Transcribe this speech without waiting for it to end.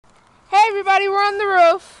everybody, we're on the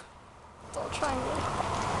roof.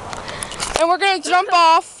 And we're gonna jump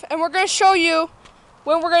off, and we're gonna show you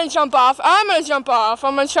when we're gonna jump off. I'm gonna jump off.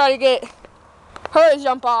 I'm gonna try to get her to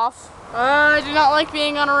jump off. I do not like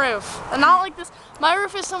being on a roof. And not like this. My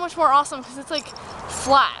roof is so much more awesome because it's like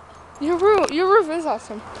flat. Your roof is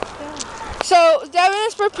awesome. Yeah. So Devin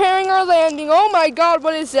is preparing our landing. Oh my God,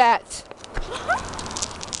 what is that?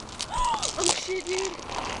 Oh shit, dude.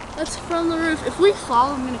 That's from the roof. If we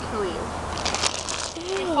fall, I'm gonna kill you.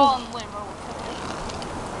 If we fall in the Lambo, we'll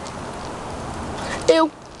kill you.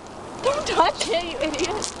 Ew. Don't touch it, you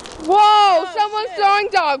idiot. Whoa, someone's throwing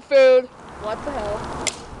dog food. What the hell?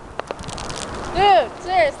 Dude,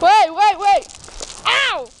 seriously. Wait.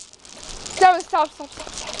 Ow! Devin, stop.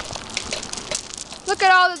 Look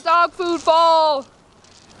at all the dog food fall.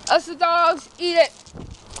 Us the dogs eat it.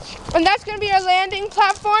 And that's gonna be our landing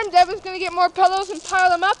platform. Devin's gonna get more pillows and pile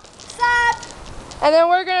them up. Stop! And then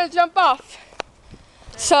we're gonna jump off.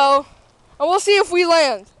 So, and we'll see if we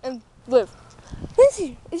land and live.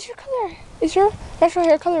 Lindsay, is your natural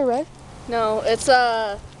hair color red? No, it's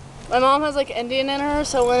my mom has like Indian in her,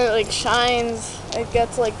 so when it like shines, it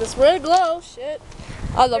gets like this red glow. Shit.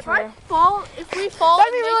 I love her. If we fall,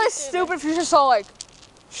 that'd be really stupid if you just saw like,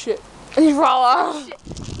 shit, and you fall off. Shit.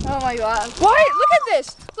 Oh my God. What? Look at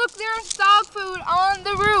this. Look, there's dog food on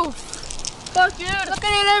the roof. Fuck, dude. Look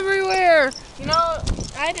at it everywhere. You know,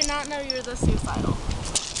 I did not know you were this suicidal.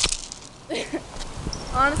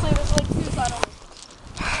 Honestly, this is like suicidal.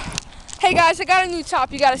 Hey guys, I got a new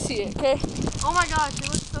top. You gotta see it, okay? Oh my gosh, you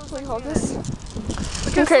look so sexy. Hold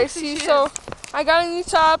this. Okay, see, so I got a new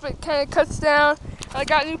top. It kind of cuts down. I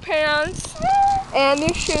got new pants and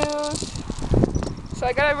new shoes. So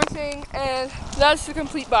I got everything, and that's the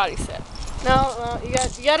complete body set. No, you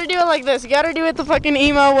gotta do it like this. You gotta do it the fucking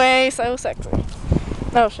emo way. So sexy.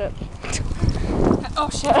 Oh shit. Oh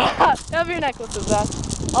shit. Have your necklaces back.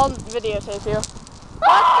 I'll videotape you.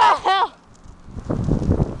 What the hell?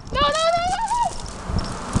 No.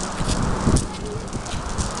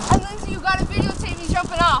 And Lindsay, you gotta videotape me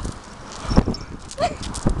jumping off.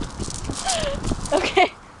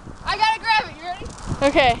 Okay. I gotta grab it. You ready?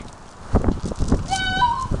 Okay.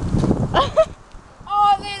 No! Oh,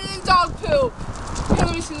 I landed in dog poop. Here,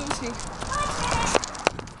 let me see.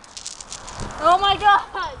 Oh my God.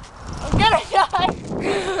 I'm gonna die.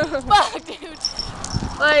 Fuck, dude.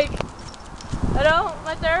 Like,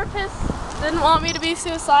 my therapist didn't want me to be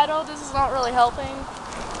suicidal. This is not really helping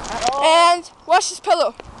at all. And wash this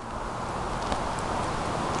pillow.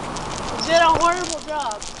 You did a horrible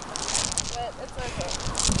job. But it's okay.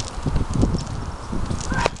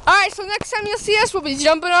 Alright, so next time you'll see us, we'll be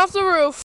jumping off the roof.